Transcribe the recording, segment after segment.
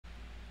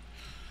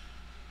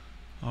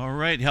All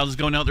right, how's it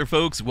going out there,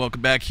 folks?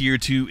 Welcome back here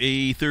to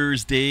a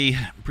Thursday.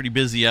 Pretty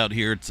busy out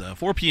here. It's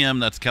 4 p.m.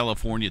 That's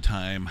California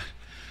time.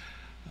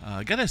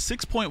 Got a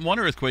 6.1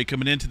 earthquake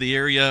coming into the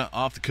area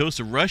off the coast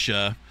of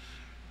Russia,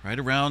 right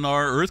around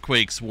our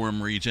earthquake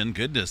swarm region.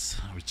 Goodness,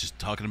 I was just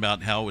talking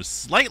about how it was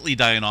slightly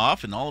dying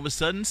off, and all of a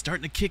sudden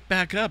starting to kick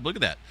back up. Look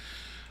at that.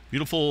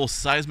 Beautiful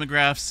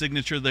seismograph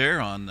signature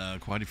there on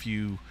quite a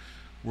few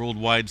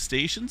worldwide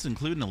stations,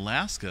 including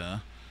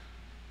Alaska.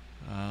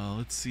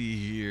 Let's see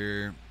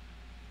here.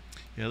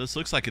 Yeah, this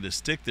looks like it is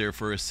stick there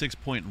for a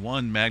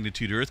 6.1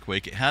 magnitude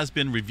earthquake. It has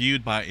been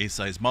reviewed by a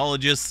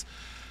seismologist,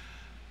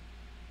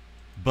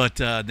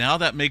 but now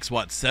that makes,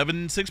 what,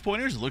 7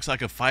 6-pointers? It looks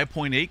like a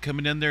 5.8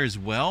 coming in there as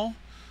well.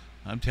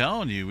 I'm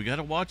telling you, we got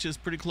to watch this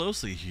pretty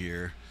closely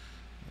here.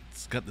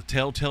 It's got the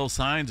telltale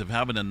signs of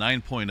having a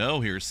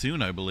 9.0 here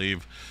soon, I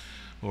believe,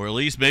 or at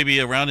least maybe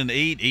around an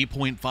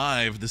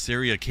 8.5, this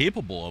area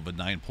capable of a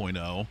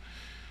 9.0.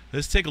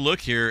 Let's take a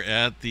look here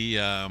at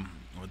the...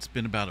 it's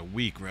been about a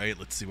week, right?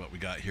 Let's see what we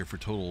got here for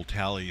total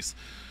tallies.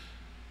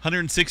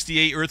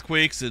 168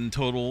 earthquakes in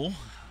total.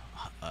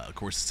 Of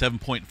course,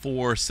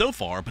 7.4 so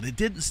far, but it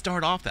didn't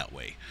start off that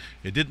way.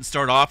 It didn't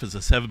start off as a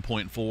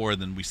 7.4,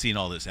 and then we've seen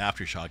all this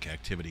aftershock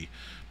activity.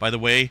 By the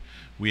way,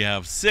 we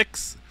have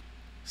 6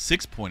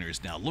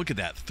 6-pointers now. Look at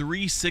that,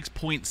 3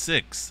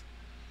 6.6.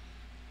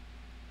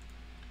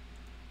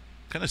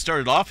 Kind of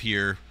started off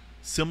here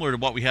similar to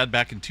what we had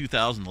back in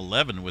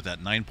 2011 with that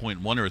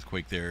 9.1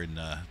 earthquake there in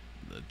the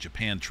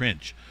Japan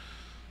Trench.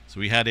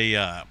 So we had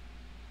a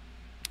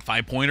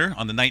 5-pointer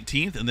on the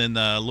 19th, and then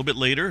a little bit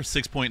later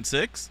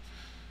 6.6,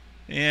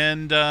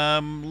 and a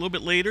little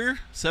bit later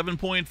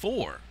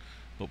 7.4.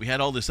 But we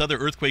had all this other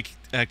earthquake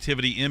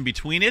activity in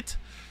between it,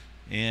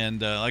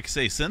 and like I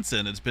say, since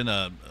then it's been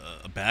a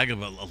bag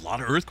of a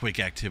lot of earthquake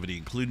activity,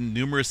 including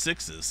numerous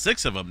 6s,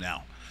 6 of them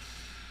now,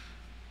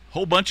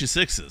 whole bunch of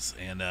 6s.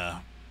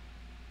 And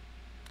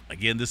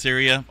again, this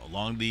area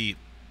along the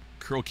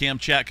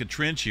Kuril-Kamchatka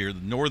Trench here,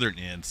 the northern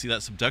end, see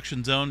that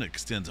subduction zone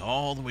extends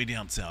all the way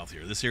down south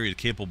here. This area is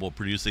capable of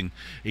producing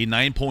a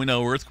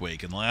 9.0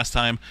 earthquake, and the last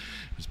time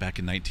it was back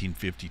in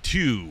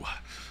 1952.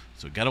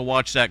 So got to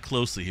watch that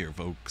closely here,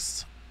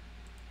 folks.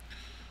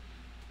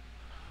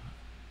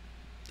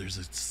 There's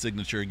a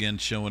signature again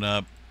showing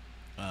up.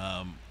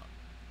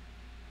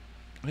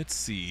 Let's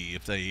see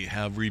if they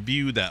have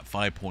reviewed that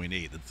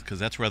 5.8, because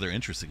that's rather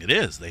interesting. It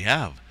is. They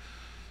have.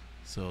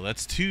 So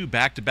that's 2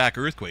 back-to-back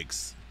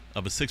earthquakes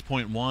of a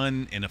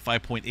 6.1 and a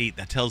 5.8.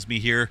 That tells me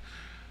here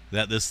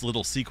that this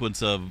little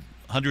sequence of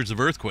hundreds of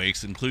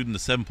earthquakes, including the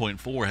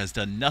 7.4, has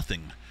done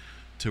nothing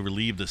to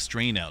relieve the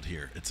strain out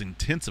here. It's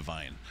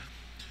intensifying.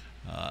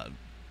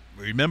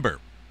 Remember,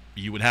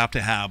 you would have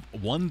to have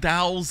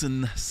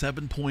 1,000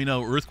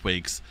 7.0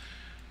 earthquakes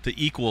to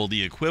equal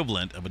the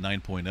equivalent of a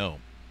 9.0.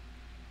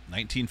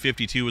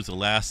 1952 was the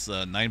last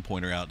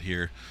 9-pointer out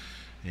here.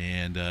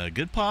 And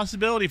good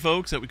possibility,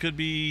 folks, that we could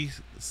be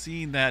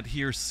seeing that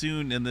here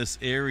soon in this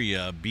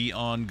area. Be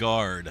on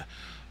guard.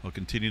 We'll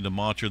continue to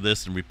monitor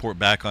this and report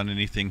back on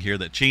anything here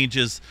that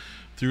changes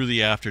through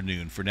the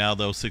afternoon. For now,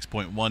 though,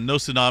 6.1, no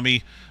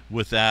tsunami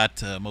with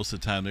that. Most of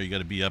the time there, you got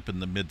to be up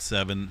in the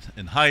mid-7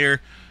 and higher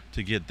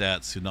to get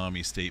that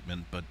tsunami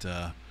statement. But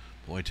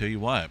boy, I tell you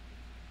what,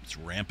 it's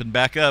ramping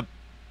back up.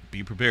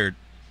 Be prepared.